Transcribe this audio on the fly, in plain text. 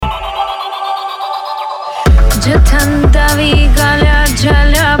ठंडावी गाल्या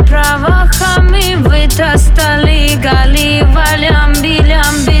झाल्या प्रवाहामी вытастали гали валямби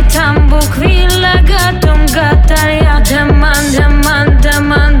лямби там буквilla готум гатаря деман деман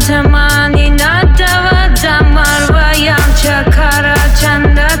деман деман и надава дамарваям чакара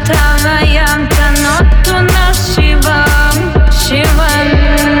чанда таваям таноту нашивам шиван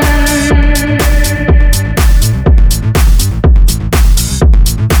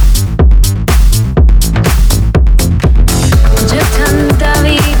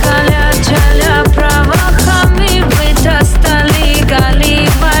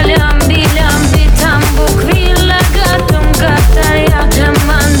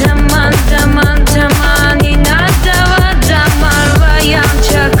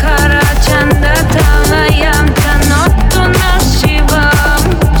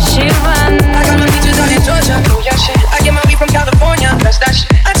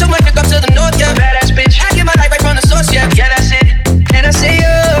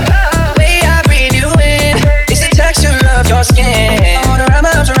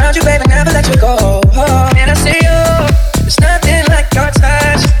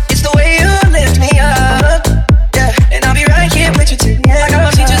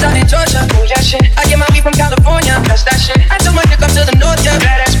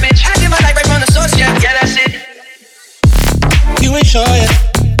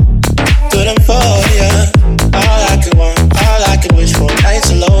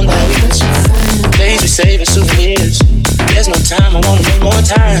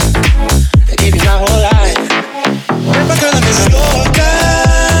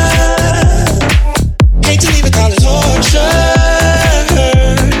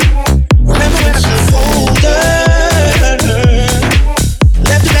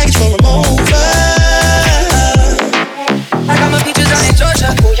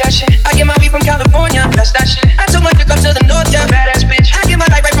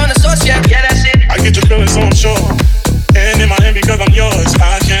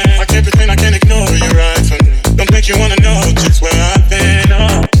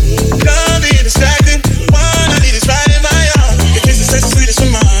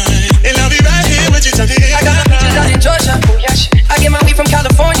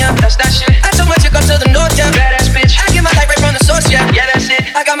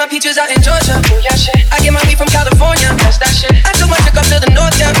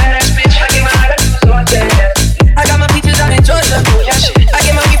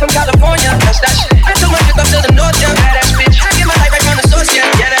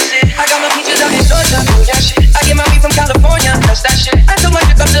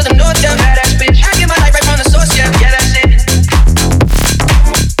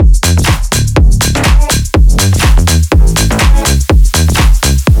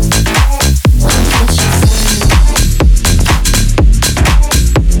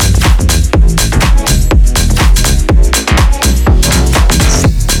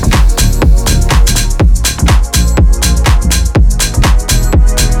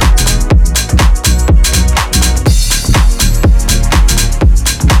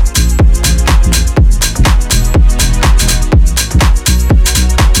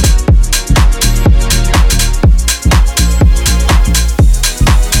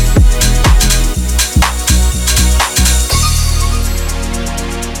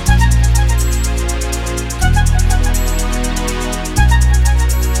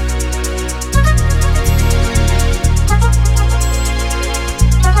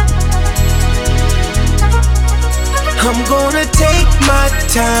I'm gonna take my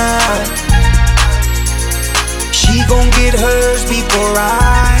time. She gon' get hers before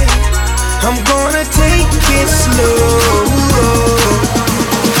I'm gonna take it slow.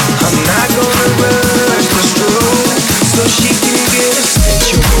 I'm not gonna rush the stroke, so she can get a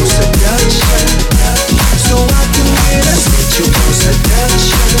sensual seduction. So I can get a sensual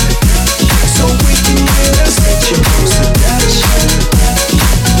seduction. So we can get a sensual seduction.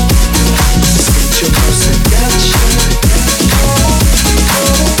 Sensual seduction.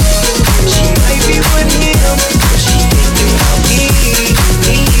 She might be with him, but she thinking about me.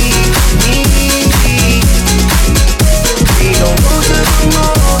 We don't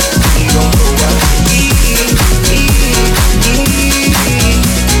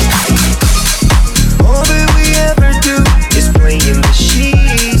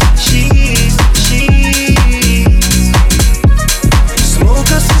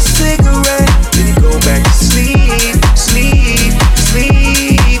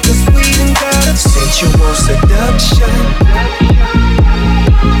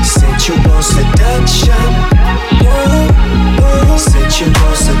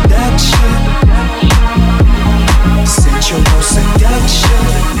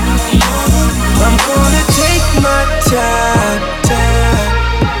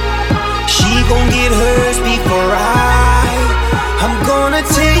gonna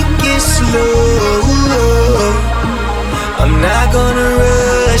take it slow. I'm not gonna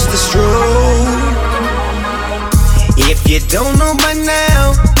rush the stroke. If you don't know by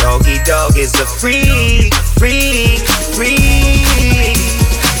now, Doggy Dog is a freak, freak, freak.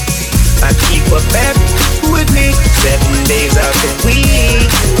 I keep a back with me 7 days out the week.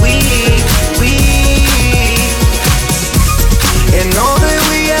 And all that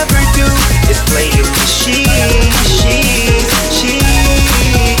we ever do is play with the sheep.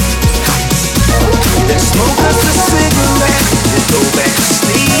 Then smoke us a cigarette and go back to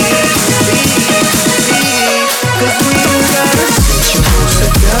sleep. Cause we got a sensual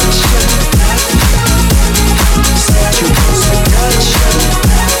seduction. Sensual seduction.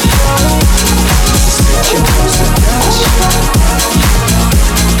 Sensual seduction.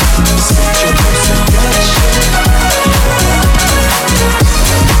 Sensual seduction.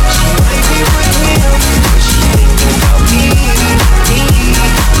 She might be with him, but she thinking about me.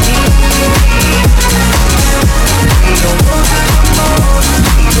 We don't want her no more.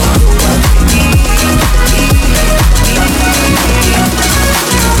 We don't know what we need.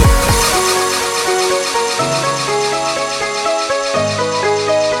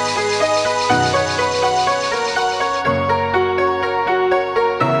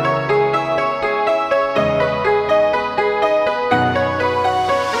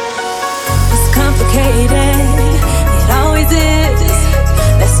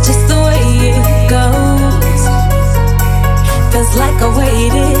 Like I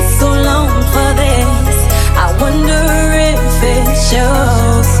waited so long for this. I wonder if it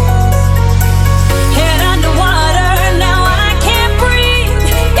shows. Head underwater, now I can't breathe.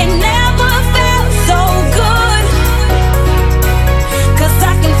 It never felt so good. 'Cause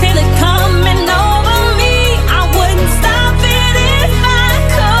I can feel it coming over me. I wouldn't stop it if I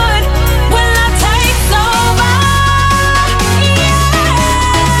could. Will I take over? Yeah.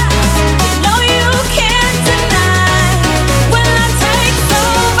 No, you can't deny. Will I take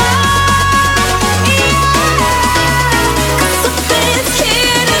over? Yeah. 'Cause something's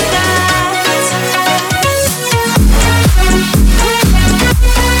here tonight.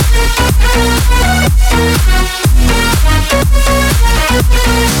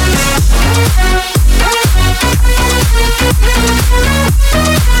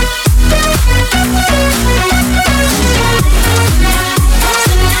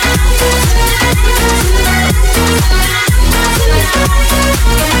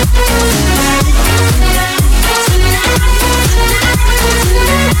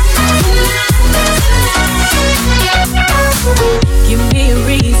 Give me a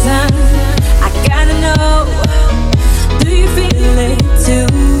reason, I gotta know. Do you feel it too?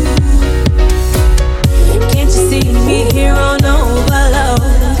 Can't you see me here on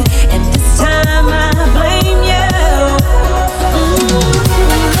overload? And this time I blame you.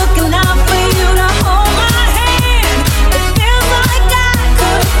 Looking out for you to hold my hand. It feels like I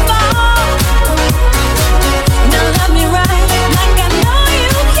could fall. Now love me right, like I know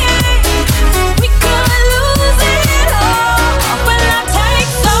you can. We could lose it all. Will I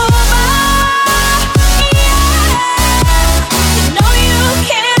take over? Yeah. You know you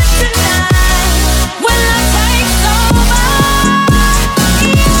can't deny. Will I take over?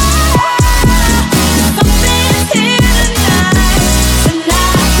 Yeah. Something's here tonight.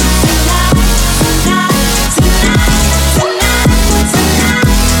 Tonight, tonight,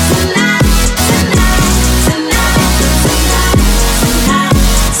 tonight, tonight,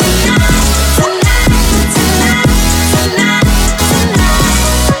 tonight, tonight,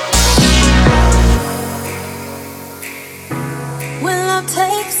 Will love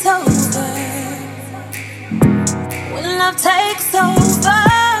takes over? Will love takes over?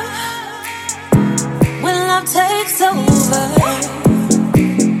 Will love takes over?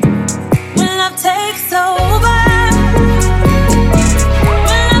 Will love takes over?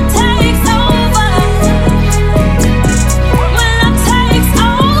 Will love takes over? Will love takes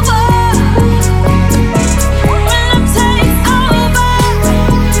over? Will love takes over?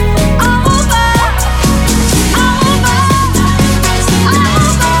 Over.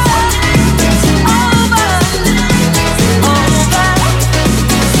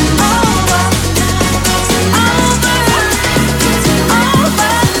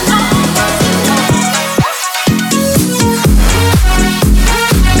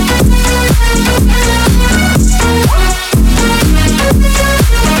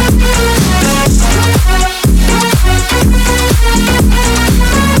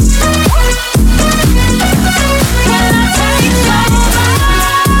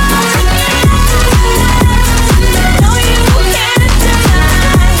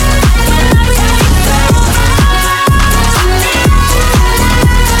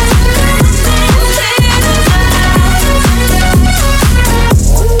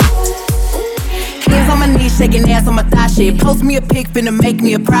 knees, shaking ass on my thigh shit. Post me a pic, finna make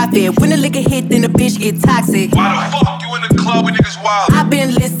me a profit. When the liquor hit, then the bitch get toxic. Why the fuck you in the club with niggas wild? I've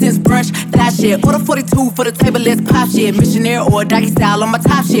been lit since brunch, that shit. Order 42 for the table, let's pop shit. Missionary or doggy style on my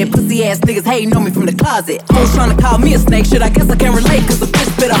top shit. Pussy ass niggas hating on me from the closet. Hoes tryna call me a snake, shit, I guess I can't relate. Cause the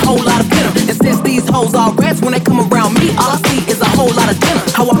bitch spit a whole lot of venom. And since these hoes all rats, when they come around me, all I see is a whole lot of dinner.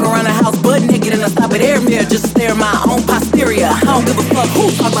 I walk around the house butt naked and I stop at air mirror just to stare at my own posterior. I don't give a fuck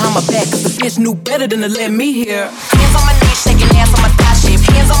who talk behind my back, cause the bitch knew better than to let me hear. Hands on my knees, shaking ass on my thigh shit.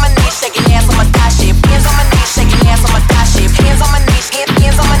 Hands on my knees, shaking ass on my thigh shit. Hands on my knees, shaking ass on my thigh shit. Hands on my knees,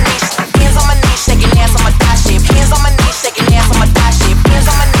 hands on my knees. Hands on my knees, shaking ass on my thigh shit. Hands on my knees, shaking ass on my thigh shit. Hands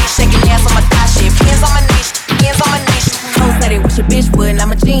on my knees, shaking ass on my thigh shit. Hands on my knees, hands on my knees. Hoes say they wish a bitch would, and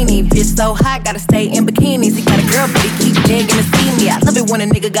I'm a genie. Bitch so hot, gotta stay in bikinis. He got a girl, but he keep begging to see me. I love it when a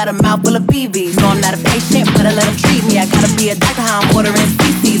nigga got a mouth full of BBs. No, I'm not a patient, but I let him treat me. I gotta be a doctor, how I'm ordering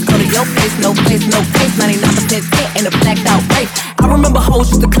CCs. Go to your place, no place, no place. 99% tent and a blacked out race. I remember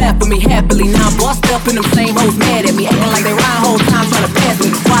hoes used to clap for me happily. Now I'm bossed up and them same hoes mad at me. Acting like they ride whole time trying to pass me.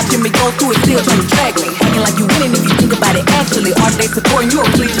 Watching me go through it, still trying to track me. Acting like you winning if you think about it actually. Are they supporting you or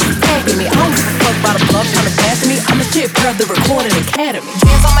please just attacking me? I don't give a fuck about a bluff trying to pass me. I'm a shit per the recording academy.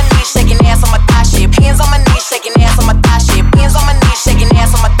 Hands on my knees, shaking ass on my thigh shit. Hands on my knees, shaking ass on my thigh shit. Hands on my knees, shaking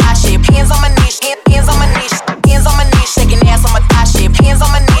ass on my thigh shit. Hands on my knees, hands on my knees. Hands on my knees, shaking ass on my thigh shit. Hands on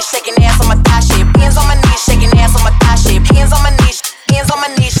my knees, shaking ass on my thigh shit. Hands on my knees, shaking ass on my thigh shit. Hands on my knees, hands on my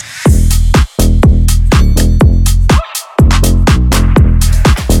knees.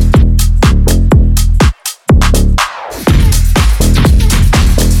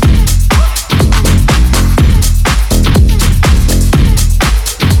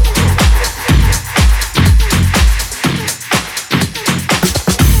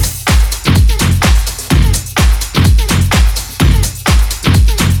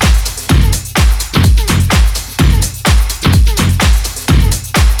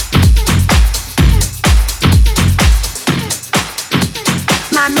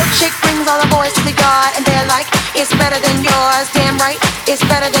 It's better than yours, damn right, it's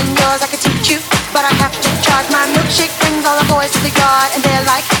better than yours. I could teach you, but I have to charge. My milkshake brings all the boys to the yard, and they're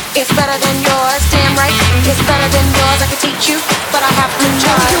like, it's better than yours, damn right, it's better than yours. I could teach you, but I have to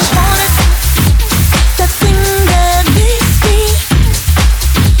charge. You want it, that thing that makes me,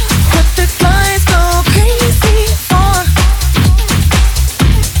 what the guys go crazy for.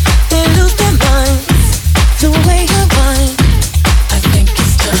 They lose their minds, the way you whine. I think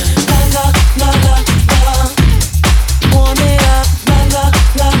it's time. La la la la. Warm it up, la la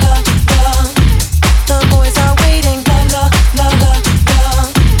la la la. The boys are waiting, la la la la la.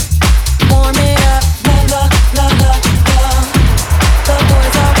 Warm it up, la la la la la. The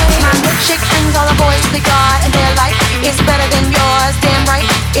boys are waiting. My milkshake brings all the boys to the yard, and they're like, it's better than yours, damn right,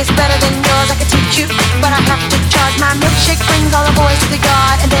 it's better than yours. I could teach you, but I have to charge. My milkshake brings all the boys to the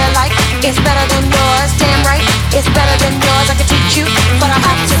yard, and they're like, it's better than yours, damn right, it's better than yours. I could teach you, but I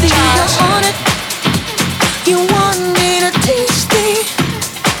have to charge. You're on it. You want me to teach thee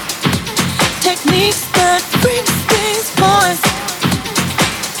techniques that brings these boys.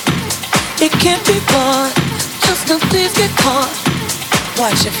 It can't be bought, just don't please get caught.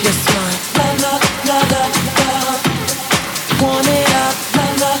 Watch if you're smart. La la la la la. Warm it up. La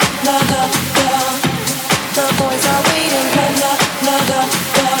la la la la. The boys are waiting. La la la la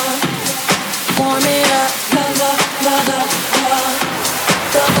la. Warm it up. La la la la la.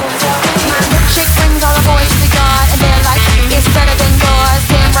 The boys are waiting. My milkshake brings all the boys to the yard, and they're like, it's better than yours,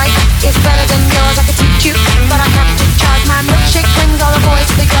 damn right, it's better than yours. I could teach you, but I have to charge. My milkshake brings all the boys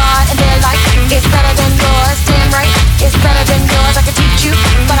to the yard, and they're like, it's better than yours, damn right, it's better than yours. I could teach you,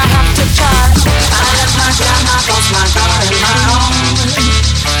 but I have to charge. I left my grandma, both my daughter and my own.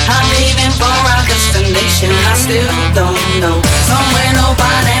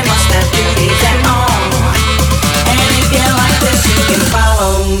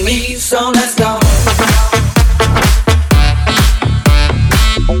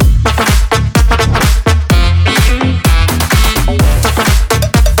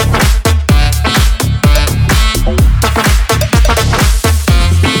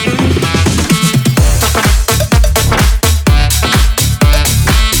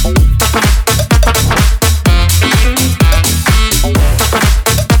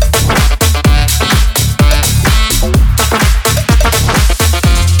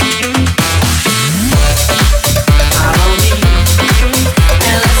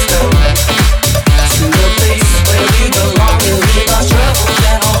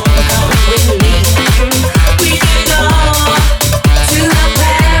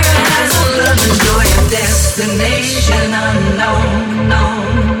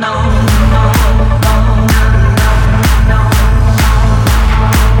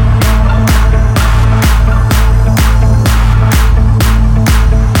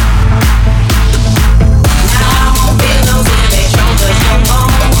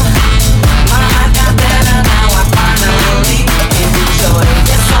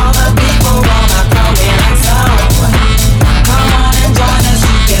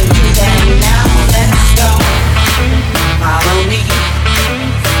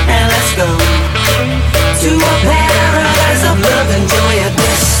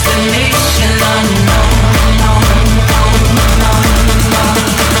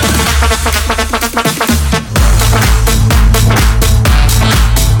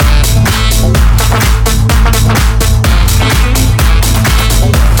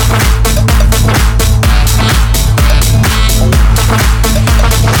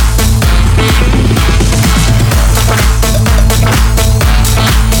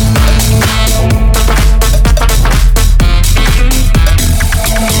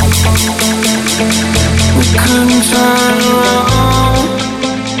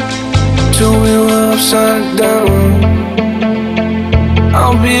 upside down.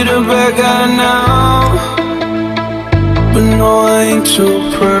 I'll be the bad guy now, but no, I ain't too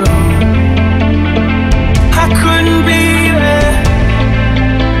proud. I couldn't be there,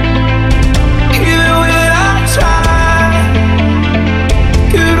 even when I tried.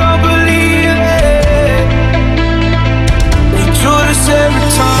 You don't believe it. We do this every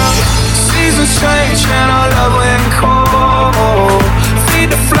time. Seasons change and our love went cold. Feed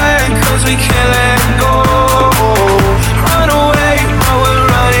the flame 'cause we can't let go. Run away, but we're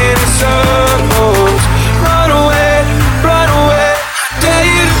running in circles. Run away, run away. I dare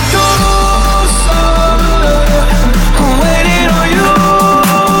you to do so. I'm waiting on you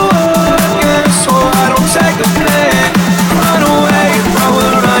again, so I don't take the blame. Run away, but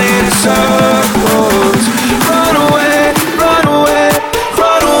we're running in circles. Run away, run away,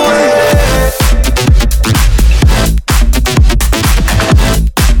 run away.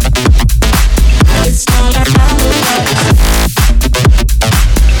 It's all about the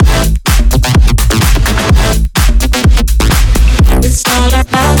It's all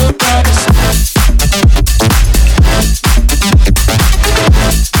about the brothers.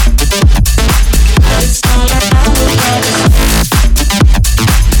 It's all about the brothers.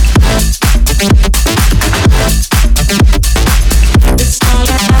 It's all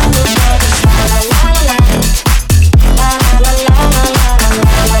about the brothers. La la la la la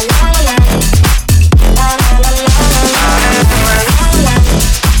la la la la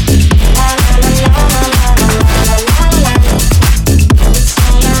la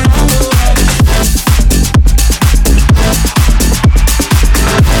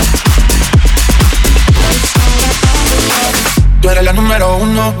Tú eres la número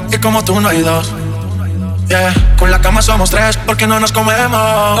uno y como tú no hay dos. Yeah. Con la cama somos tres porque no nos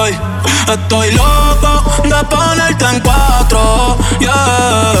comemos. Ay, estoy loco de ponerte en cuatro,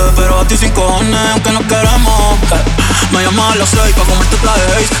 yeah. Pero a ti sin cojones aunque nos queremos. Me llamas a las 6 pa' comerte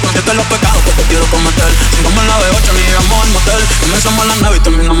plays. Conteste los pecados que te quiero cometer. Sin comer la B8 ni llegamos al motel. Comenzamos a las 9 y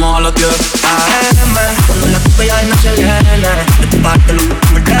terminamos a las 10. AM, cuando la copa ya no se viene. De tu parte lo que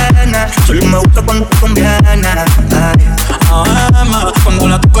me tiene. Solo me gusta cuando te conviene. Ay. AM, cuando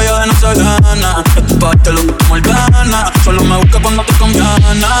la toco ya de no se gana. De tu parte lo que me gana. Solo me busca cuando te conviene.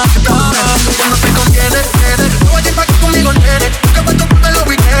 Cuando te conviene, no vayas pa' que conmigo nene. Busca pa' tu puta lo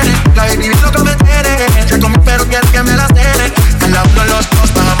weekends. La baby lo que me tiene. Ya comí pero quiero que me las tiene. A la 1 los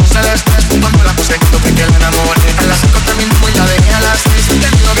dos bajamos el estrés. Cuando la puse lo que la enamoré. A las 5 terminamos y la dejé a las 6.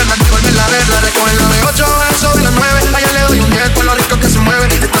 Entendido que me de volverla a ver. La recojo en la B8 a eso de las 9. Allá le doy un 10 por lo rico que se mueve.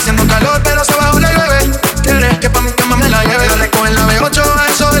 Está haciendo calor pero se bajó la llueve. Quieres que pa' mi cama me la lleve. La recojo en la B8 a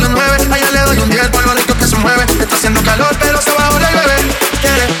eso de las 9. Allá le doy un 10 por lo rico que se mueve. Está haciendo calor pero se bajó la llueve.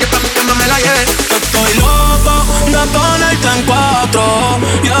 Quieres que pa' mi cama me la lleve. Estoy loco de ponerte en cuatro,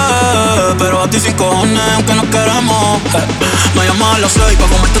 yeah. Pero a ti sin cojones aunque nos queremos. Me llamas a las 6 pa'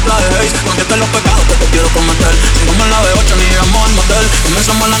 comerte plays. Conteste los pecados que te quiero cometer. Sin comer la B8 ni llegamos al motel.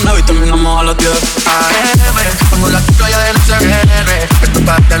 Comenzamos a las 9 y terminamos a las 10. AM, cuando la toco ya de no se viene. Esto es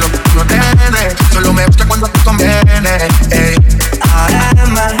parte de lo que tú no tienes. Solo me busca cuando te conviene. Ey.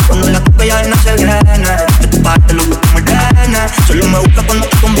 AM, cuando la copa ya no se viene. De tu parte lo que me tiene. Solo me busca cuando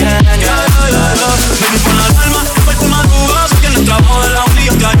te conviene. Baby, pon la alarma, que tu madruga. Sé que en el trabajo de la uni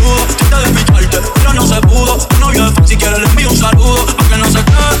yo te ayudo. Trata de picharte, pero no se pudo. Tu novio de fan, si quieres le envío un saludo. Aunque no sé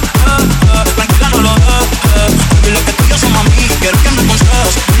qué, tranquila no lo dile que tú y yo somos amigos. Quiero que me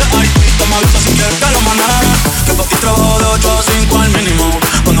aconsejes. Dile a artista, me avisa si quieres que lo maneje. Que pa' ti trabajo de 8 a 5 al mínimo.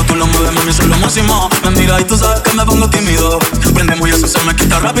 Cuando tú lo mueves, mami, eso es lo máximo. Me mira y tú sabes que me pongo tímido. Prendemos y eso se me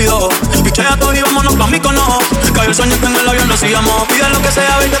quita rápido. Pichea todo y vámonos pa' mí con no. Cayó el sueño que en el avión lo sigamos. Pide lo que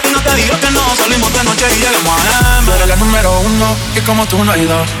sea, baby, a ti no te digo que no. Salimos de noche y llegamos a M. Tú eres la número uno y como tú no hay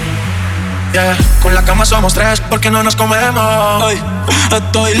dos. Yeah. Con la cama somos tres porque no nos comemos. Ay,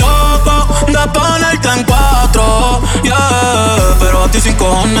 estoy loco de ponerte en cuatro, yeah. Pero a ti sin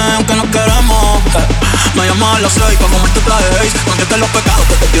cojones aunque nos queremos. Me llamas a las 6 pa' comerte plays. Conteste los pecados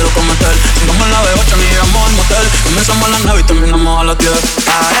que te quiero cometer. Sin comer la B8 ni llegamos al motel. Comenzamos a las 9 y terminamos a las 10.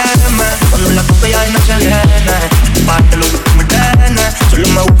 AM, cuando la copa ya no se viene. De tu parte lo que me tiene. Solo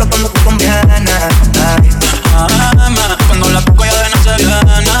me busca cuando te conviene. Ay. AM, cuando la toco ya de no se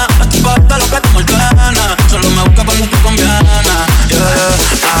viene. De tu parte lo que te malviene. Solo me busca cuando te conviene, yeah.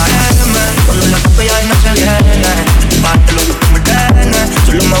 AM, cuando la copa ya no se viene. De tu parte lo que me tiene.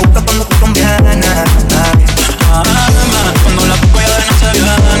 Solo me busca cuando te conviene. Ay. AM, cuando la toco ya de no se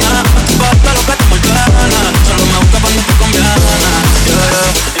viene. De tu parte lo que te malviene. Solo me busca cuando te conviene,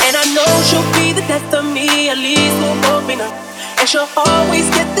 yeah. And I know she'll be the death of me, at least we'll both be numb. And she'll always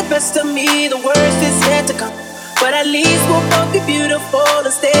get the best of me, the worst is yet to come. But at least we'll both be beautiful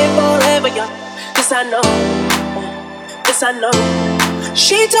and stay This I know, this I know.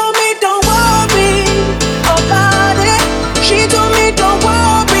 She told me don't worry about it. She told me don't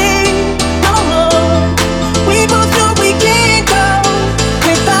worry no more. We both know we can't go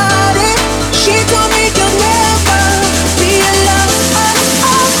without it. She told me you'll never be alone.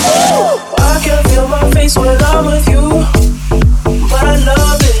 I can feel my face when I'm with you, but I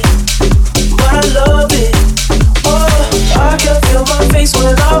love it, but I love it. Oh, I can feel my face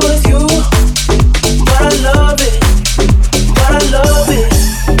when I'm with you, but I love it, but I love it.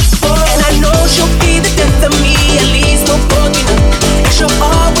 Oh, and I know she'll be the death of me, at least no fucking up. And she'll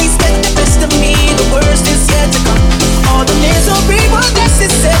always get the best of me, the worst is yet to come. All the misery was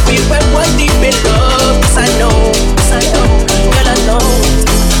necessary when we're deep in love. Yes, I know, girl, I know.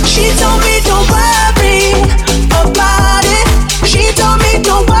 She told me don't worry about it. She told me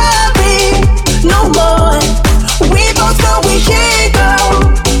don't worry no more. We both know we can't go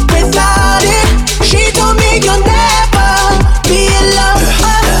without it. She told me you'll never be alone.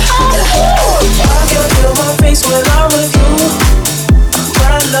 I can feel my face when I'm with you,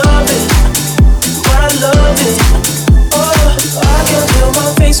 but I love it, but I love it. Oh, I can feel my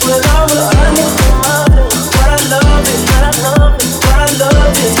face when I'm with you, but I love it, but I love it, but I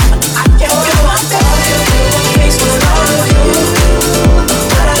love it. I can feel my face when I'm with you,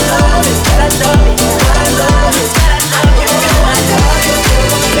 but I love it, but I love it, but I love it. I can feel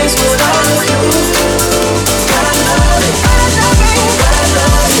my face when I'm with you, but I love it, but I love it, but I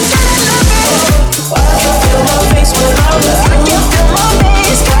love it. I can feel my face when I'm with you. I can feel my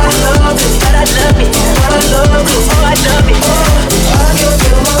face, but I love it, but I love it, but I love it. Oh, I love it. I can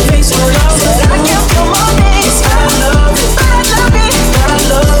feel my face when I'm with you. I can feel my face, but I love it, but I love it, but I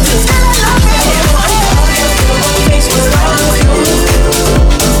love it, but I love it. I can feel my face when I'm with you,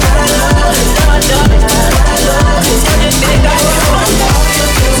 but I love it, but I love it, but I love it. I can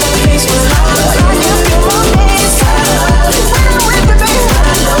feel my face when I'm with you. I can feel my face, but I love it, when I'm with you, baby. But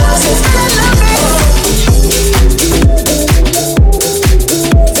I love it, but I love it.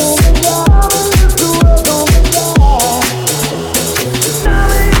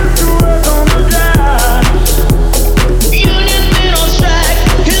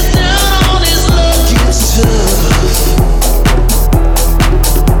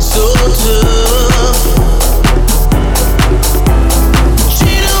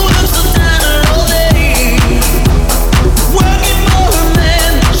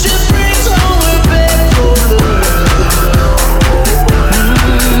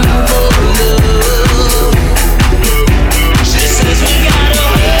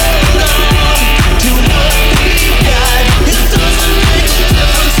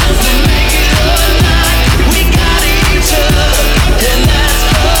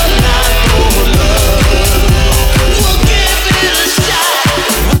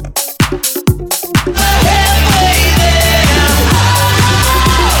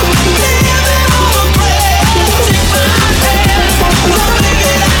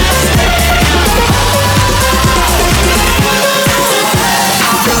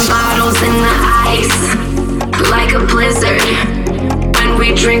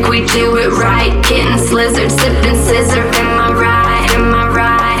 Drink, we do it right. Kitten slizzard, sipping scissor. Am I right? Am I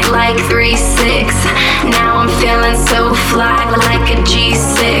right? Like 3-6. Now I'm feeling so fly, like a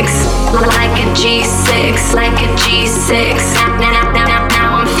G6, like a G6, like a G6.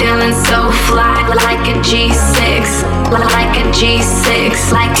 Now I'm feeling so fly, like a G6, like a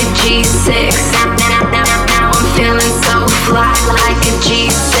G6, like a G6. Now I'm feeling so fly, like a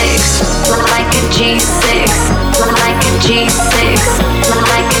G6, like a G6, like a G6.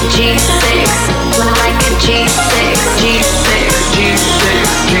 Like a G6, like a G6, G6, G6,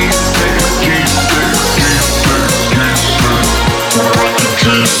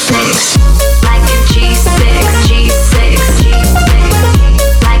 G6, G6, like a G6,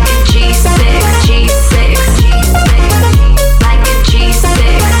 like a G6, G6, G6, like a G6,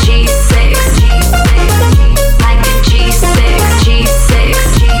 G6, like a G6, G6, like a G6,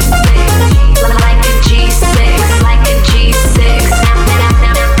 G6, like a G6, like a G6.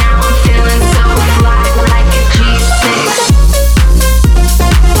 Now I'm feeling so fly, like a G6.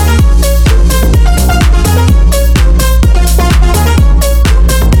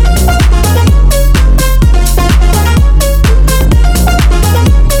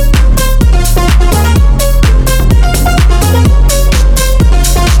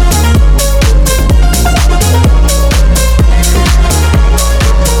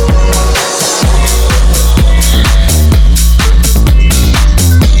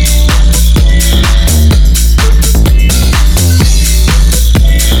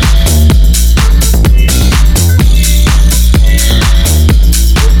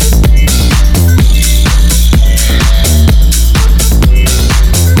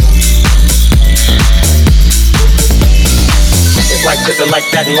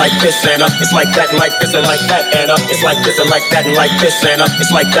 that and like this and it's like that and like this and like that and it's like this and like that and like this and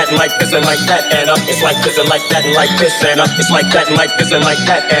it's like that and like this and like that and it's like this and like that and like this and it's like that and like this and like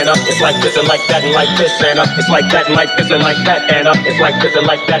that and it's like this and like that and like this and it's like that and like this and like that and it's like this and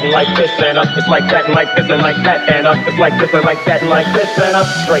like that and like this and it's like that and like this and like that and it's like this and like that and like this and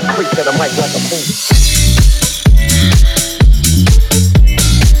straight creep to the mic like a fool.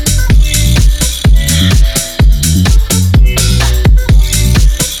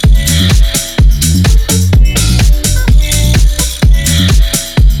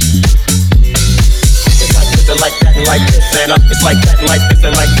 Like this and it's like that and like this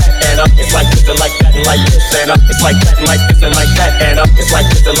and like that and it's like this and like that and like this and it's like that and like this and like that and it's like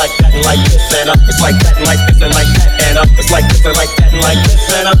this and like that and like this and it's like that and like this and like that and it's like this and like that and like this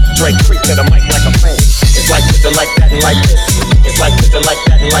and Drake creep to the mic like a fan. It's like this and like that and like this. It's like this and like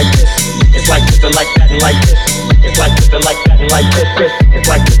that and like this. It's like this and like that and like this. It's like this and like that and like this. It's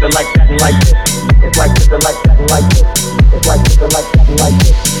like this and like that and like this. It's like this and like that and like this. It's like this and like that and like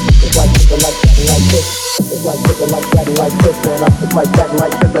this. It's like this and like that and like this. It's like this and like that and like this and it's like that and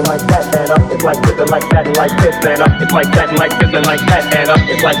like this and like that and it's like this and like that and like this and it's like that and like this and like that and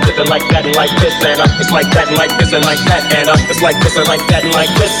it's like this and like that and like this and it's like that and like this and like that and it's like this and like that and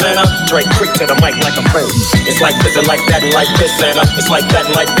like this and Drake creep to the mic like a friend. It's like this and like that and like this and it's like that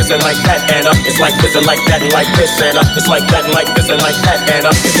and like this and like that and it's like this and like that and like this and it's like that and like this and like that and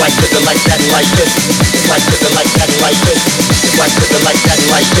it's like this and like that and like this. It's like this and like that and like this. It's like this and like that and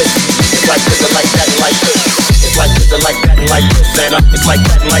like this. It's like this and like that and like this. It's like this and like that and like this and it's like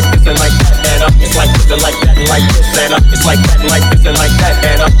that and like this and like that and it's like this and like that and like this and it's like that and like this and like that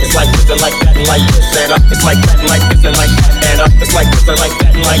and it's like this and like that and like this and it's like that and like this and like that and it's like this and like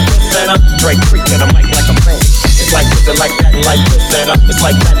that and like this and Drake creep to the mic like a fan. It's like this and like that and like this and it's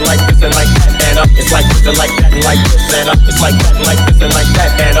like that and like this and like that and it's like this and like that and like this and it's like that and like this and like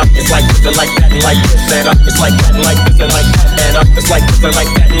that and it's like this and like that and like this and it's like that and like this and like that and it's like this and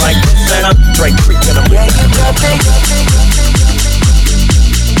like that and like this and Drake creep to the mic.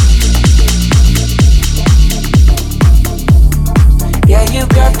 Yeah, you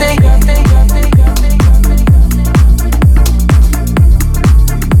got that.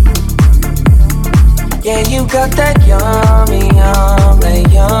 Yeah, you got that yummy, yum,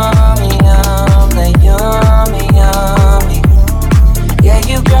 that yummy, yum, that yummy, yummy. Yeah,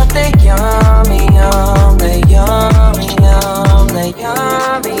 you got that yummy, yum, that yummy, yum, that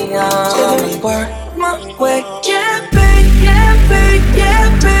yummy, yummy. Work my way, yeah, babe, yeah, babe, yeah,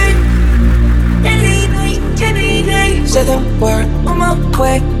 babe. Any night, say the word on my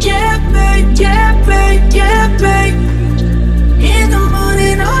way, yeah, babe, yeah, babe, yeah, babe. In the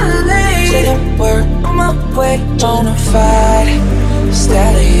morning or late, say the word on my way. Bonafide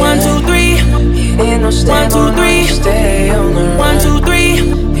stallion. 1, 2, 3. Ain't no stand 1, 2, 3. Stay on the run. 1, 2,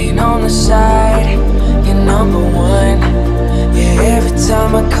 3. Ain't on the side. You're number one. Yeah, every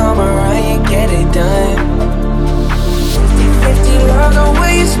time I come around, you get it done. 50-50 love the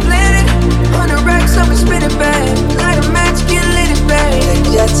way you split it. 100 racks up and spin it back. Light a match, get lit it back. Take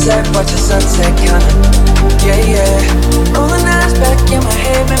jet set, watch the sunset kinda. Yeah, yeah. Rolling eyes back in my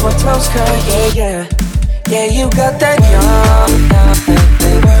head, make my toes curl. Yeah, yeah. Yeah, you got that yum,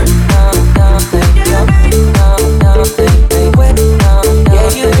 yeah,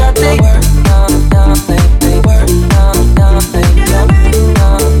 you got that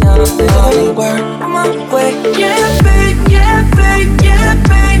word on my way. Yeah, babe, yeah, babe, yeah,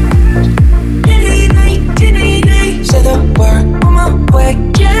 babe. Any night, say the word on my way.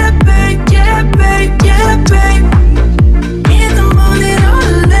 Yeah, babe, yeah, babe, yeah, babe. In the morning or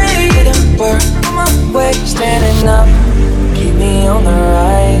late, say the word on my way. Standing up, keep me on the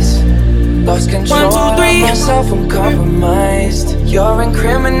rise. Lost control 1, 2, 3. Of myself, I'm compromised. You're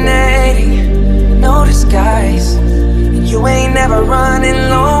incriminating, no disguise. And you ain't never running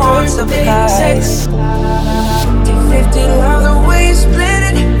low on supplies. T50, love the way you split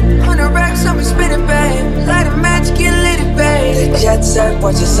it. 100 racks up and spin it, babe. Light a match, get lit it, babe. The jet set,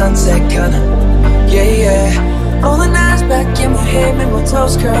 watch the sunset kinda. Yeah, yeah. Rolling eyes back in my head, make my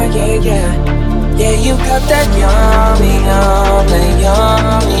toes curl. Yeah, yeah. Yeah, you got that yummy, yum, that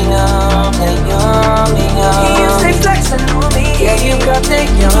yummy, yum, that yummy, yum. Can you stay flexing on me? Yeah, you got that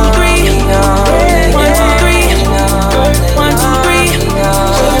yummy, yum, that yummy, yum. 1, 2, 3.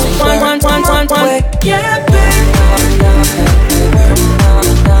 1, 1, 1, 1, 1. Yeah, baby.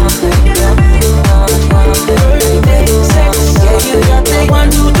 Yeah, you got that 1,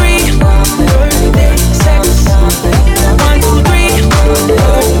 2, 3. 1, 2, 3.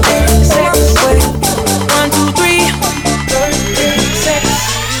 1, 2, 3.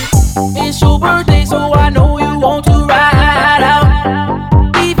 It's your birthday, so I know you want to ride out.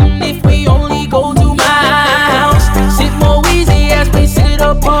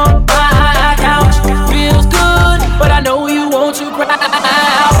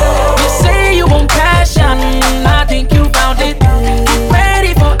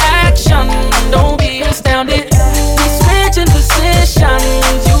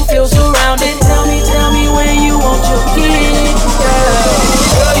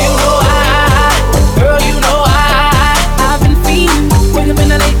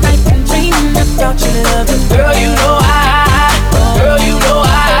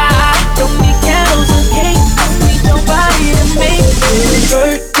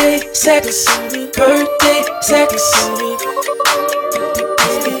 sex, birthday sex.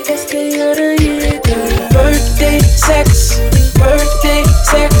 Birthday sex, birthday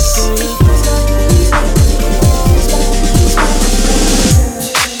sex.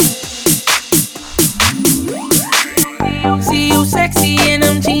 See you sexy in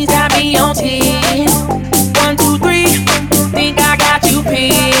them jeans, got me on 10. 1, 2, 3, think I got you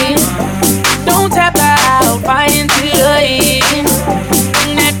pinned. Don't tap out, fight until the end.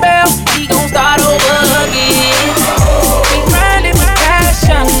 Ring that bell, we gon' start over again. We grindin' for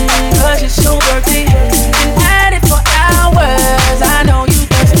passion, cause it's your birthday. Been at it for hours, I know you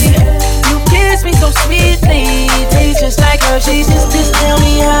thirsty. You kiss me so sweetly, taste just like Hershey's. Just tell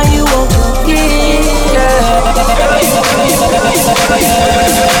me how you want to get. Girl,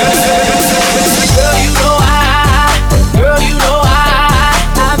 you know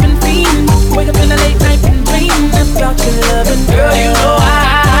I've been fiending. Wake up in the late night and dreaming about your loving. Girl, you know I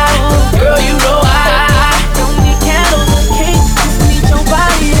don't need candles or cake, just need your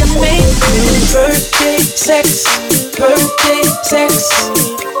body to make it. Birthday sex, birthday sex.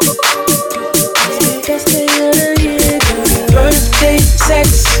 Birthday sex,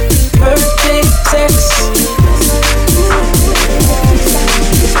 birthday sex.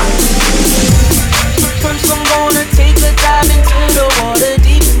 First I'm gonna take a dive into the water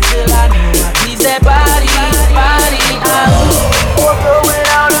deep until I know I please that body. Or throw it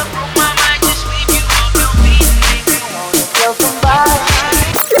out of my mind, just leave you on your feet and make you wanna tell somebody.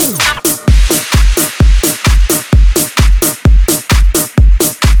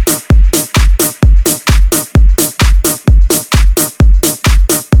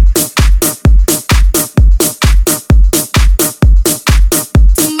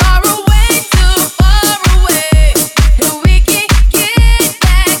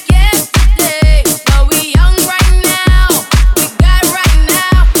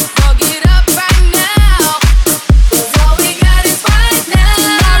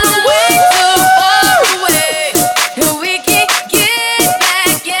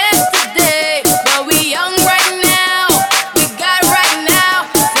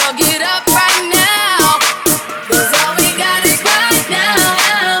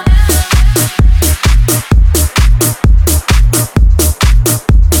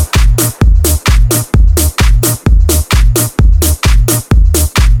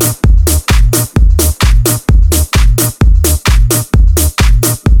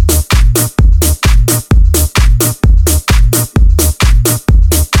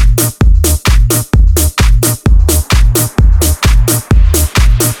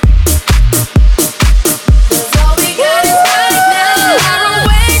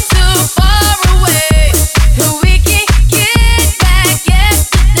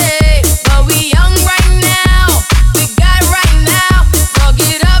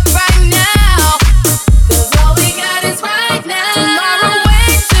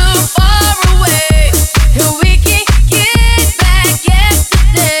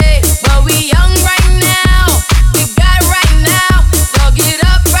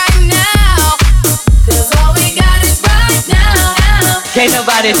 Can't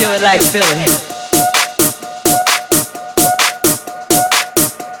nobody do it like Philly.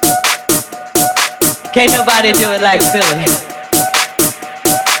 Can't nobody do it like Philly.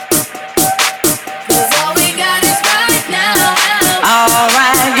 All we got is right now. All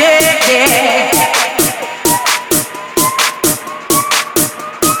right, yeah, yeah.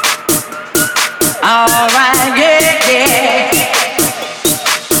 All right, yeah, yeah.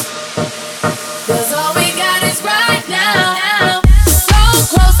 'Cause all we got is right now. So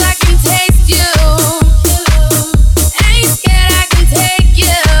close I can taste you. Ain't scared I can take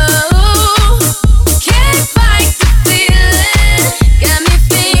you. Can't fight the feeling.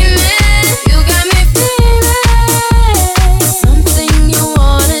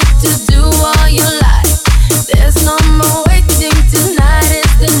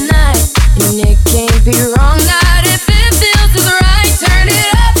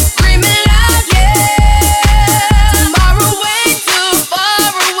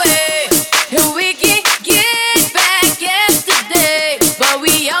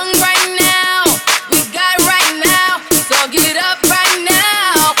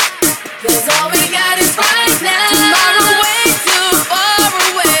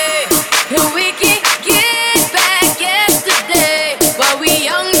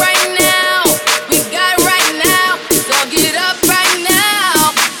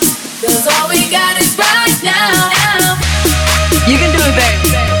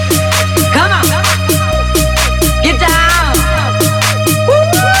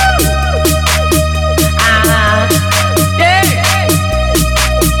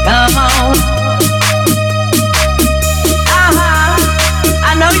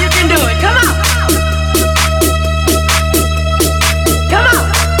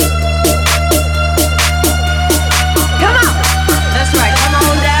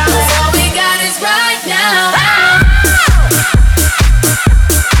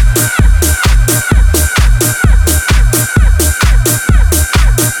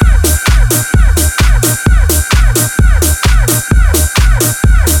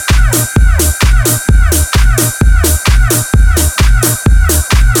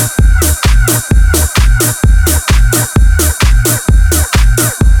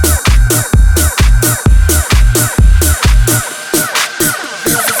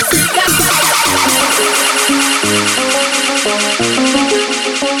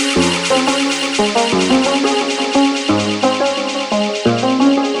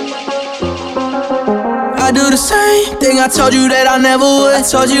 I do the same thing I told you that I never would. I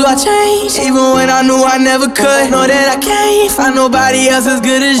told you I changed, even when I knew I never could. Know that I can't find nobody else as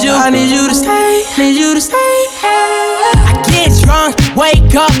good as you. I need you to stay, need you to stay. I get drunk,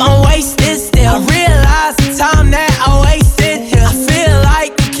 wake up, I'm wasted still. I realize the time that I wasted here. I feel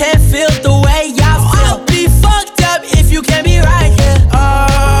like you can't feel the way I feel. I'll be fucked up if you can't be right here.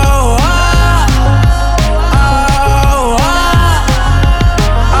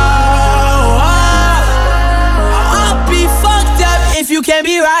 You can't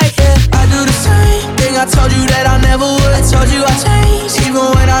be right, yeah. I do the same thing I told you that I never would. I told you I changed, even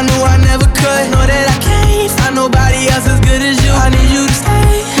when I knew I never could. Know that I can't find nobody else as good as you. I need you to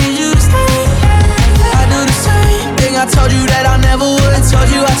stay, need you to stay. I do the same thing I told you that I never would. I told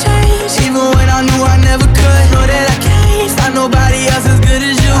you I changed, even when I knew I never could. Know that I can't find nobody else as good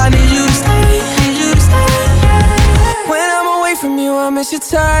as you. I need you to stay, need you to stay. When I'm away from you, I miss your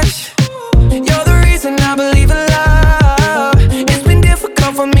touch. You're the reason I believe in love.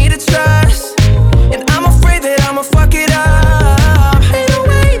 For me to trust, and I'm afraid that I'ma fuck it up. Ain't no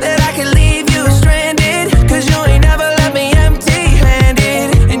way that I can leave you stranded, cause you ain't never left me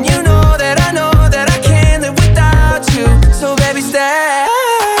empty-handed. And you know that I can't live without you. So baby, stay.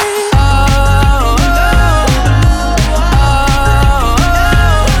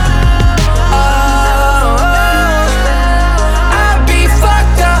 I'd be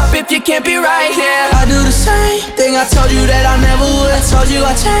fucked up if you can't be right here. I do the same thing I told you that I never would. I told you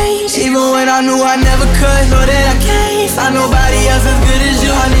I changed, even when I knew I never could. Know that I can't find nobody else as good as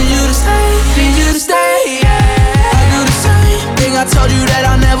you. I need you to stay, need you to stay, yeah. I do the same thing I told you that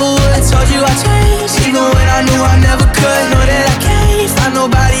I never would. I told you I changed, even when I knew I never could. Know that I can't find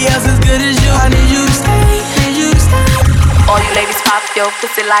nobody else as good as you. I need you to stay, need you to stay. All you ladies pop your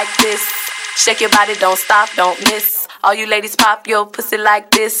pussy like this. Shake your body, don't stop, don't miss. All you ladies pop your pussy like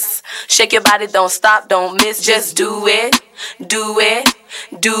this. Shake your body, don't stop, don't miss. Just do it, do it,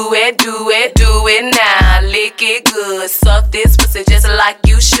 do it, do it, do it now. Lick it good, suck this pussy just like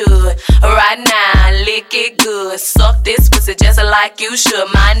you should. Right now, lick it good, suck this pussy just like you should.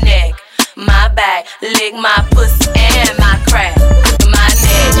 My neck, my back, lick my pussy and my crack. My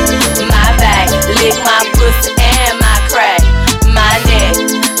neck, my back, lick my pussy and my crack. My neck,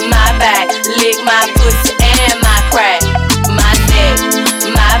 my back, lick my pussy and my crack. My neck,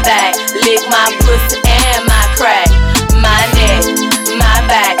 my back, lick my pussy and my crack. My neck, my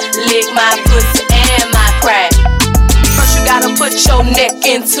back, lick my pussy and my crack. First you gotta put your neck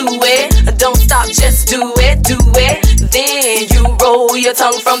into it. Don't stop, just do it, do it. Then you roll your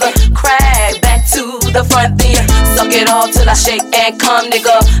tongue from the crack back to the front. Then you suck it all till I shake and come,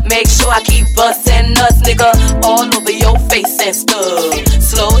 nigga. Make sure I keep bustin' nuts, nigga, all over your face and stuff.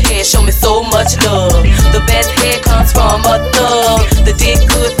 Slow head, show me so much love. The best head comes from a thug. The dick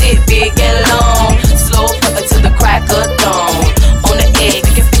good, thick, big and long. Slow fuckin' to the crack of dawn. On the egg,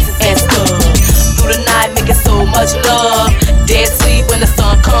 making pieces and stuff. Through the night, making so much love. Dead sleep when the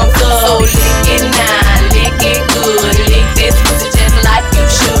sun comes up. So lick it now, lick it good. Lick this pussy just like you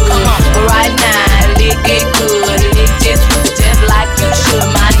should. Come on, right now, lick it good. Lick this pussy just like you should.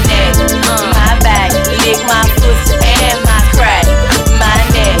 My neck, my back, lick my pussy and my crack. My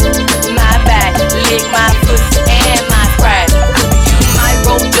neck, my back, lick my pussy and my crack. You might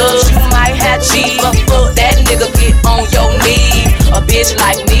roll dubs, you might have cheese, but fuck that nigga, get on your knees. A bitch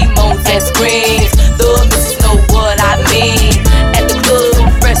like me moans and screams. The missus know what I mean. At the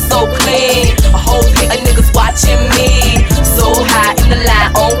club, fresh so clean. A whole pit of niggas watching me. So high in the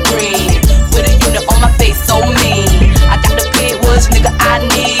line on green. With a unit on my face so mean. I got the pit which nigga I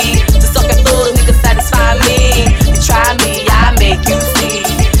need. To suck and fuck, nigga satisfy me. You try me, I make you see.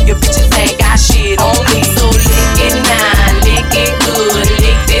 Your bitches ain't got shit on me. So lick it now, lick it good.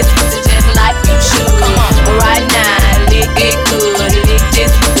 Lick this pussy just like you should. Come on, right now, lick it good. Lick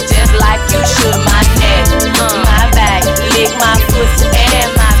this pussy just like you should. My neck, my back, lick my pussy and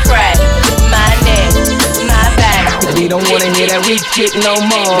my crack. My neck, my back. They don't wanna hear that weak shit no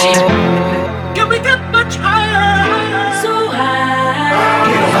more. Can we get much higher? So high.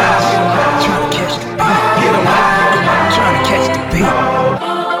 Get 'em high, trying to catch the beat. Get 'em high, trying to catch the beat.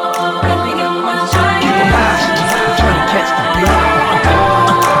 Can we get much higher? Get 'em high, trying to catch the beat.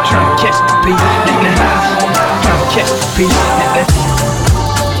 Trying to catch the beat. Get 'em high, trying to catch the beat.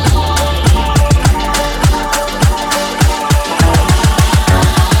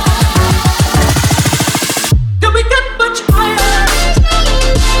 Can we get much higher?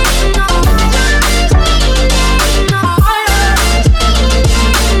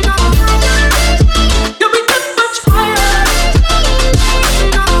 Can we get much higher?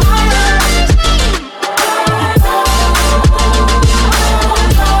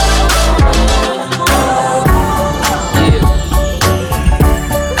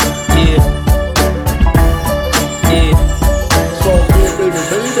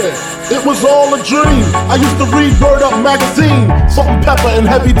 I used to read Word Up magazine, Salt and Pepper and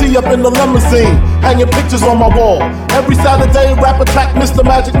Heavy D up in the limousine, hanging pictures on my wall. Every Saturday, rap attack, Mr.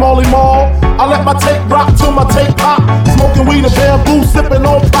 Magic Marley Marl. I let my tape rock till my tape pop, smoking weed and bamboo, sipping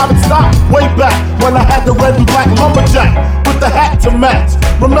on private stock. Way back when I had the red and black lumberjack with the hat to match.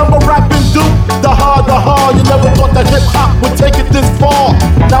 Remember rapping Duke? The hard, you never thought that hip hop would take it this far.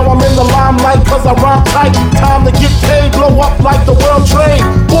 Now I'm in the limelight cause I rhyme tight. Time to get paid, blow up like the world trade.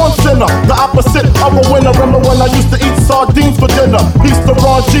 Born sinner, the opposite of a winner. Remember when I used to eat sardines for dinner? Peace to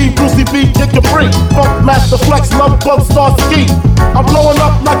Ron G, Brucey B, Kick It Free, Funk Master Flex, Love Bug, Star Ski. I'm blowing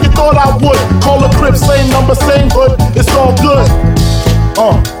up like you thought I would. Call a crib, same number, same hood. It's all good.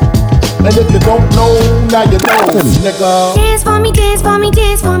 And if you don't know, now you know, nigga. Dance for me, dance for me,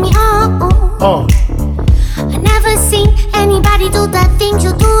 dance for me, oh. I never seen anybody do the things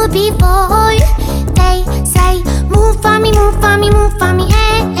you do before. They say, move for me, move for me, move for me,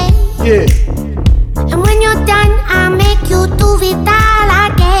 hey. Yeah. And when you're done, I'll make you do it all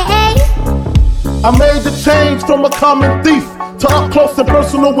again. I made the change from a common thief to up close and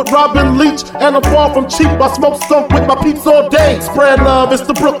personal with Robin Leach. And I'm far from cheap, I smoke skunk with my peeps all day. Spread love, it's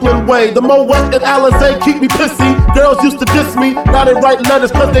the Brooklyn way. The Moet and Alizé keep me pissy. Girls used to diss me, now they write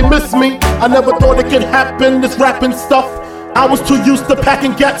letters cause they miss me. I never thought it could happen, this rapping stuff. I was too used to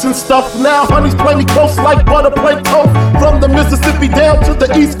packing gats and stuff. Now honeys play me close like butter play toast. From the Mississippi down to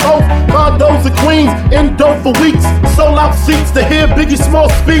the East Coast, condos in Queens, in dope for weeks. Sold out seats to hear Biggie Small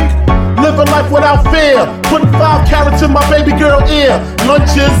speak. Living life without fear, putting 5 carats in my baby girl ear.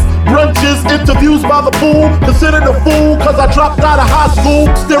 Lunches, brunches, interviews by the pool. Considered a fool cause I dropped out of high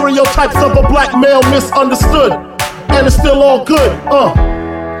school. Stereotypes of a black male misunderstood, and it's still all good,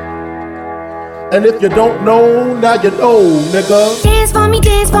 And if you don't know, now you know, nigga. Dance for me,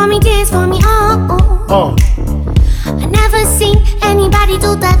 dance for me, dance for me, oh. I never seen anybody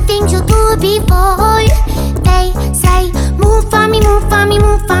do the things you do before. They say, move for me, move for me,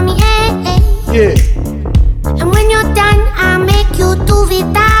 move for me, hey. Yeah. And when you're done, I'll make you do it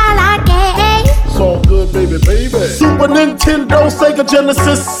all again. It's all good, baby, baby. Super Nintendo, Sega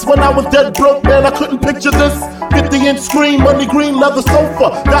Genesis. When I was dead broke, man, I couldn't picture this. 50-inch screen, money green leather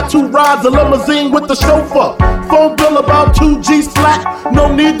sofa. Got 2 rides, a limousine with the chauffeur. Phone bill about 2 G's flat. No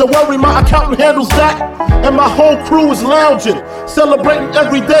need to worry, my accountant handles that. And my whole crew is lounging, celebrating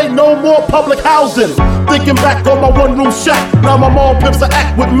every day, no more public housing. Thinking back on my one-room shack, now my mom pimps an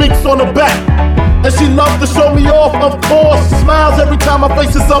act with minks on her back. And she loves to show me off, of course. Smiles every time my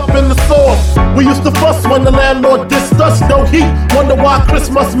face is up in the sauce. We used to fuss when the landlord dissed us. No heat, wonder why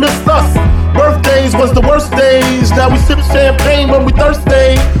Christmas missed us. Birthdays was the worst days. Now we sip champagne when we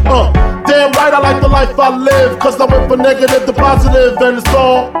thirsty. Damn right I like the life I live, cause I went from negative to positive and it's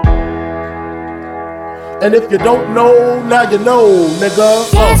all. And if you don't know, now you know,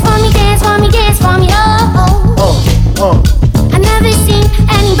 nigga. Dance for me, dance for me, dance for me, oh. I never seen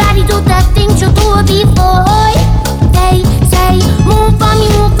anybody do the things you do before. They say, move for me,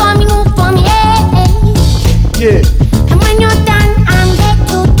 move for me, move for me, hey. Yeah. And when you're done, I'll make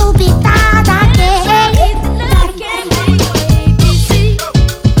you do it all again.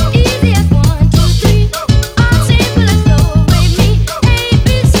 Easy as 1, 2, 3. All simple as slow, wave me.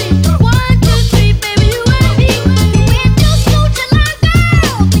 ABC, 1, 2, 3, baby, you and me. With your scoochie like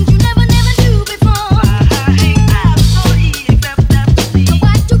girl, things you never knew before. Absolutely accept that. So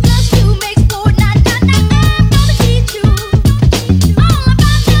what 2 plus 2 makes 4, nah, nah, nah. I'm gonna teach you all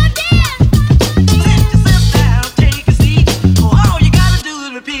about your dance. Sit yourself down, take a seat. All you gotta do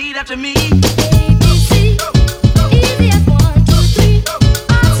is repeat after me. ABC, easy as 1, 2, 3.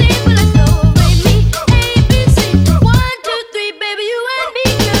 All simple as slow, wave me. ABC, 1, 2, 3, baby, you and me,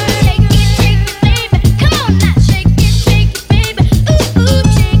 girl. Shake it, baby. Come on now, shake it, baby. Ooh, ooh,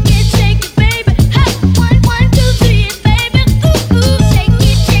 shake it, baby. Hey, 1, 1, 2, 3, baby. Ooh, ooh, shake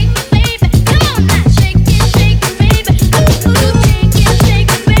it, baby. Come on now, shake it, baby. Ooh, ooh,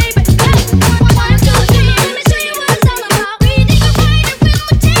 shake it, baby. Hey, 1, 1, 2, 3. Let me show you what it's all about. Reading and writing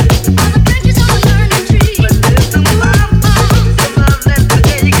arithmetic on the branches on the learning tree. Listen, mom, let's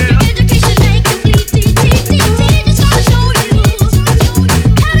forget you, girl. Education ain't complete. Teachers gonna show you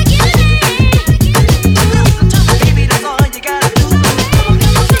how to get it in. Listen to me, baby, that's all you gotta do.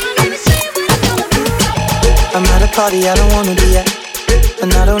 Let me show you what it's all about. I'm at a party I don't wanna be at,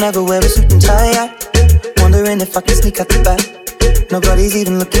 and I don't ever wear a suit and tie yet. Wondering if I can sneak out the back. Nobody's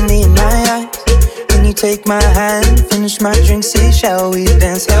even looking me in my eyes. When you take my hand, finish my drink, say, shall we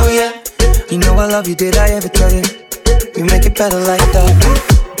dance? Hell yeah. You know I love you, did I ever tell you? You make it better like that.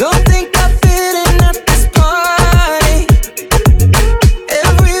 Don't think I fit in at this party.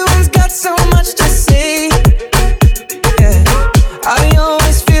 Everyone's got so much to say. Yeah. I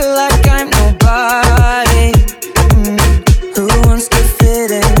always feel like I'm nobody.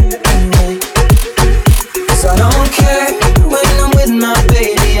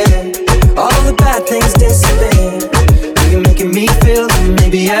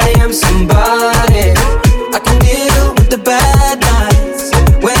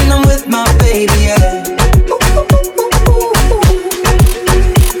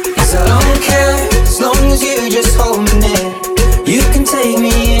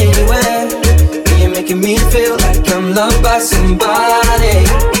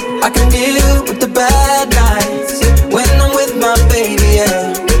 can deal with the bad nights when I'm with my baby,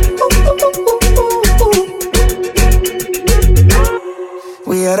 yeah.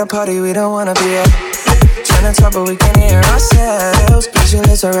 We at a party we don't wanna be at. Trying to talk but we can't hear ourselves.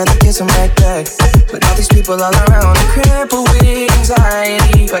 Pictureless, I'd rather kiss them right back. But all these people all around, I'm crippled with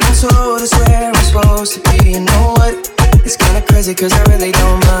anxiety. But I'm told it's where I'm supposed to be. You know what? It's kinda crazy cause I really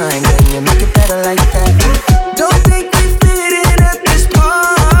don't mind. Can you make it better like that? Don't think we fit in at this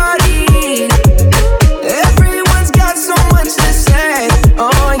party. Everyone's got so much to say.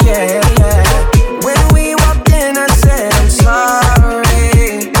 Oh yeah, yeah. When we walked in I said I'm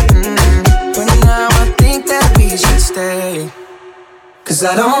sorry. But now I think that we should stay. Cause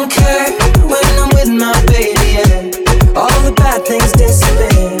I don't care when I'm with my baby, yeah. All the bad things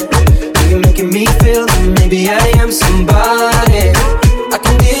disappear. You're making me feel that maybe I am somebody. I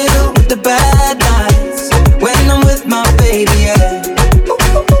can deal with the bad nights when I'm with my baby, yeah.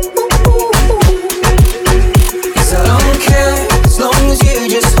 Cause I don't care as long as you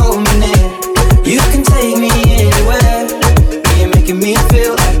just hold me near. You can take me anywhere. You're making me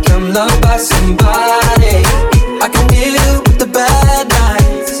feel like I'm loved by somebody. I can deal with the bad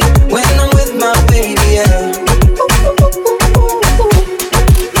nights when I'm with my baby, yeah.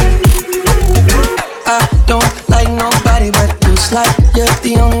 I don't like nobody but you. It's like you're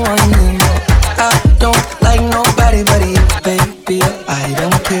the only one in. I don't like nobody but you, baby. I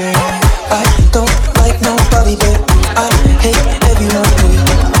don't care. I don't like nobody but you. I hate everyone but you.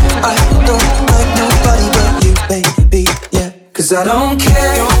 I don't like nobody but you, baby, yeah. Cause I don't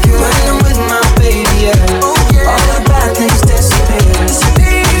care when I'm with my baby, yeah. All the bad things disappear.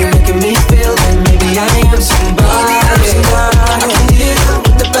 You're making me feel that maybe I am somebody. I can deal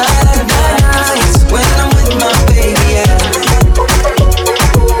with the bad nights when I'm with my baby, yeah.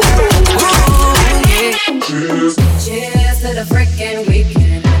 Cheers to the freaking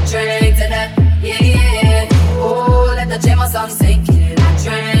weekend. Drink to that, yeah, yeah. Oh, let the jam song sink in.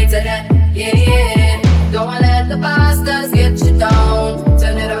 Drink to that, yeah, yeah. Don't let the bastards get you down.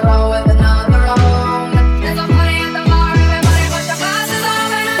 Turn it around with another round. There's a party at the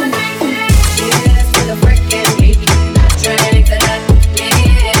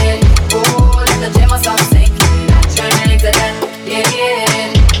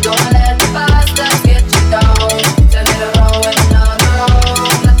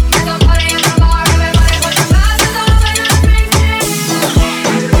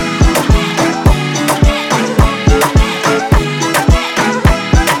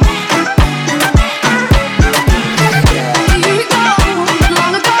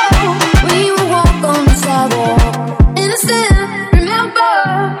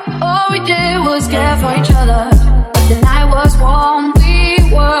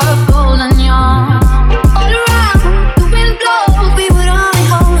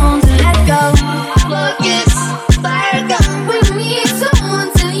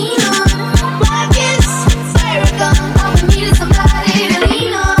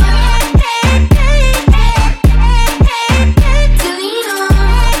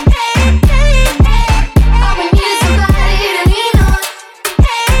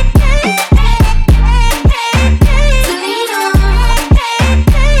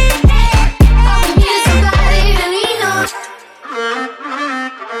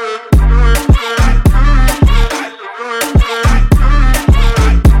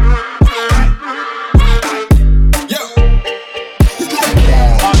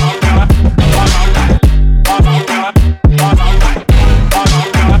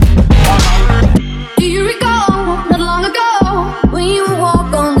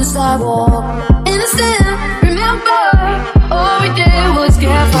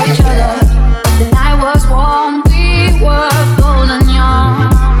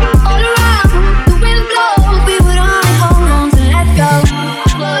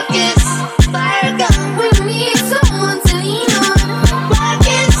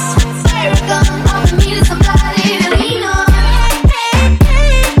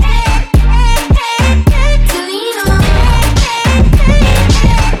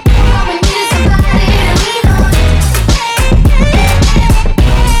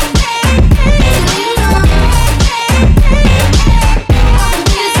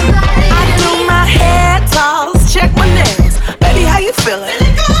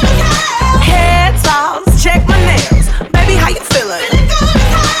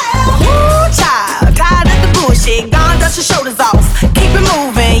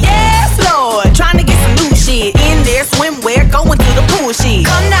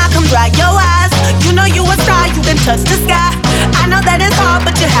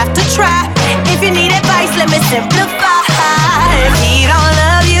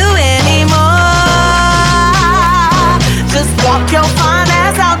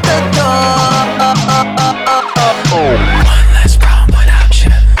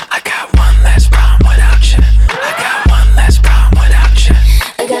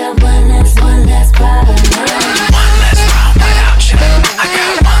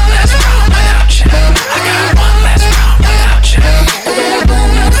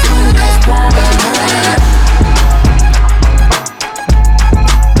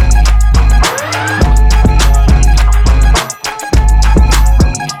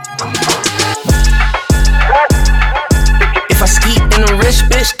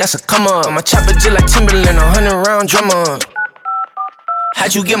come on. My chopper just like Timberland, 100-round drummer.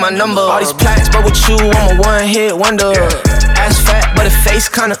 How'd you get my number? All these plaques, but with you, I'm a one-hit wonder. Ass fat, but a face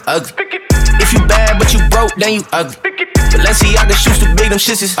kinda ugly. If you bad, but you broke, then you ugly. Balenciaga shoes too big, them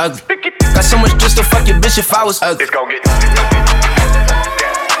shits is ugly. Got so much just to fuck your bitch if I was ugly. It's gon' get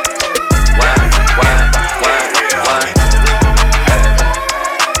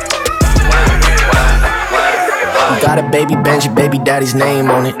Got a baby Benji, baby daddy's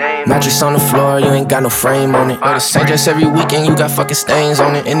name on it. Mattress on the floor, you ain't got no frame on it. Wear the same dress every weekend, you got fucking stains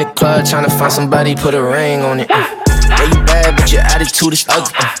on it. In the club, tryna find somebody, put a ring on it. Yeah, you bad, but your attitude is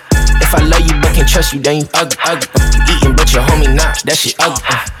ugly. If I love you but can't trust you, then you ugly. You eating, but your homie not, that shit ugly.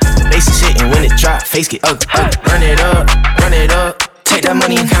 Bass is hitting when it drop, face get ugly. Run it up, run it up. Take that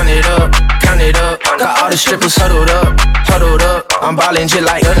money and count it up, count it up. Got all the strippers huddled up, huddled up. I'm ballin' just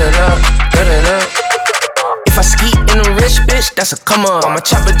like da-da-da. If I ski in a rich bitch, that's a come on. My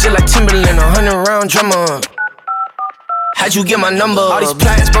chopper just like Timberland, 100-round drummer. How'd you get my number? All these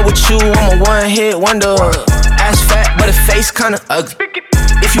plaques, but with you, I'm a one-hit wonder. Ass fat, but a face kinda ugly.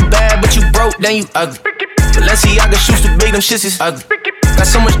 If you bad, but you broke, then you ugly. Balenciaga shoes too big, them shits is ugly. Got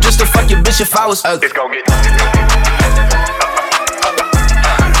so much just to fuck your bitch if I was ugly. It's gon' get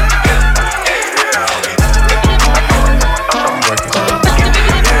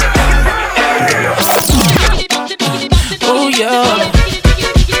oh yeah.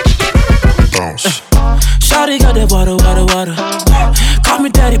 Bounce. Shawty got that water. Call me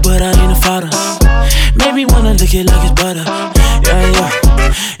daddy, but I ain't a father. Made me wanna lick it like it's butter.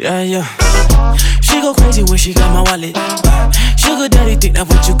 Yeah. She go crazy when she got my wallet. Sugar daddy think that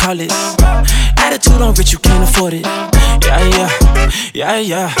what you call it. Attitude on rich, you can't afford it.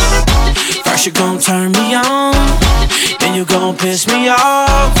 Yeah. First you gon' turn me on, then you gon' piss me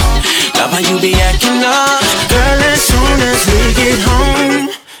off. Love how you be acting up, girl. As soon as we get home,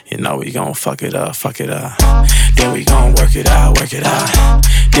 you know we gon' fuck it up. Then we gon' work it out.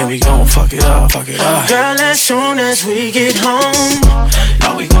 Then we gon' fuck it up. Girl, as soon as we get home,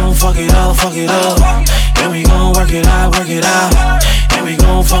 know we gon' fuck it up. Then we gon' work it out. Then we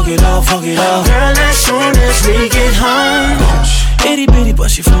gon' fuck it up. Girl, as soon as we get home, itty bitty, but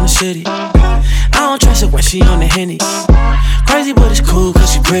she from the city. I don't trust her when she on the Henny. Crazy, but it's cool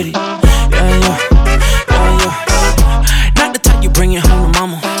cause she pretty. Yeah. Not the type you bring it home to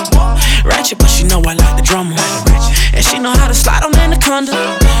mama. Ratchet, but she know I like the drama. And she know how to slide on Anaconda.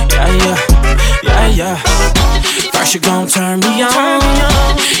 Yeah. First you gon' turn me on,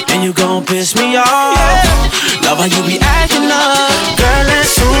 then you gon' piss me off. Love how you be acting up, girl. As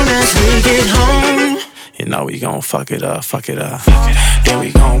soon as we get home, you know we gon' fuck it up. Then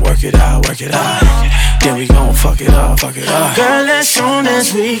we gon' work it out. Then we gon' fuck it up. Girl, as soon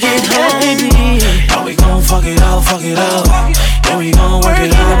as we get home, know we gon' fuck it up. Then we gon' work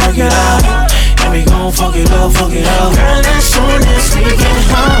it out. Then we gon' fuck it up. Girl, as soon as we get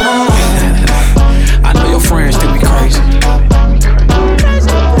home. I know your friends think we crazy,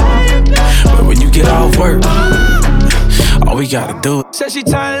 but when you get off work, all we gotta do. Said she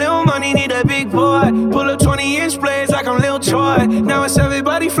tired, little money, need a big boy. Pull up 20-inch blades like I'm Lil Troy. Now it's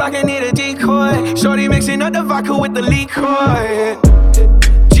everybody flocking, need a decoy. Shorty mixing up the vodka with the liquor.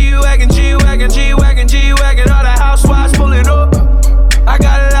 G-Wagon, all the housewives pulling up. I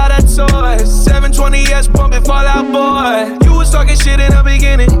got a lot of toys, 720S pumping Fall Out Boy. You was talking shit in the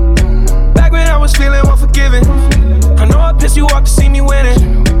beginning, back when I was feeling unforgiving. I know I pissed you off to see me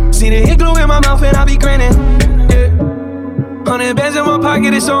winning. See the hit glue in my mouth and I be grinning. 100 bands in my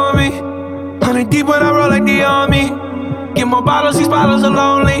pocket, it's on me. 100 deep when I roll like the army. Get more bottles, these bottles are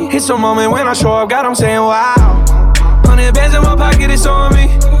lonely. It's a moment when I show up, God, I'm saying wow. 100 bands in my pocket, it's on me.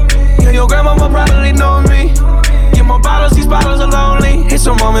 Yeah, your grandma will probably know me. Get more bottles, these bottles are lonely. It's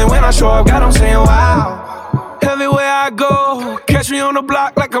a moment when I show up, God, I'm saying wow. Everywhere I go, catch me on the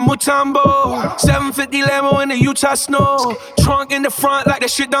block like a Mutombo. 750 Lambo in the Utah snow. Trunk in the front like that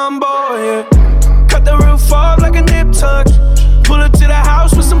shit Dumbo, yeah. Cut the roof off like a nip tuck. Pull up to the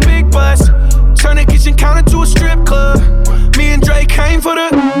house with some big butts. Turn the kitchen counter to a strip club. Me and Drake came for the.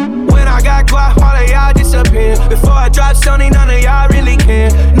 When I got guap, all of y'all disappear. Before I drop Sony, none of y'all really care.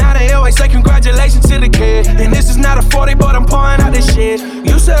 Now they always say congratulations to the kid. And this is not a 40, but I'm pouring out this shit.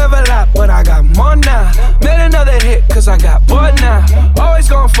 Used to have a lot, but I got more now. Made another hit, cause I got bored now. Always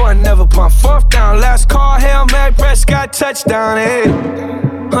going for it, never pump fourth down. Last call, Hail Mary, Prescott, touchdown, hey.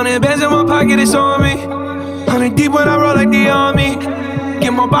 100 bands in my pocket, it's on me. 100 deep when I roll like the army.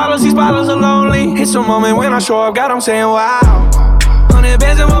 Get more bottles, these bottles are lonely. It's a moment when I show up, God, I'm saying wow. 100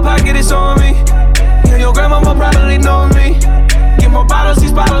 bands in my pocket, it's on me. Yeah, your grandma will probably know me. Get more bottles,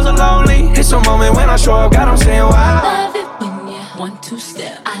 these bottles are lonely. It's a moment when I show up, God, I'm saying wow. Love it when you 1-2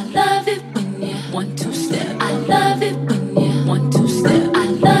 step. I love it when you 1-2 step. I love it when you 1-2 step. I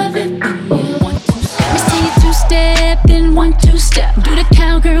love it when you 1-2 step. Me see you 2-step, then 1-2 step. Do the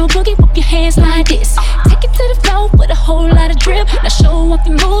cowgirl boogie, whip your hands like this. Take it to the floor with a whole lot of drip. Now show off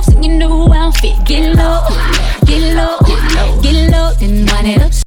your moves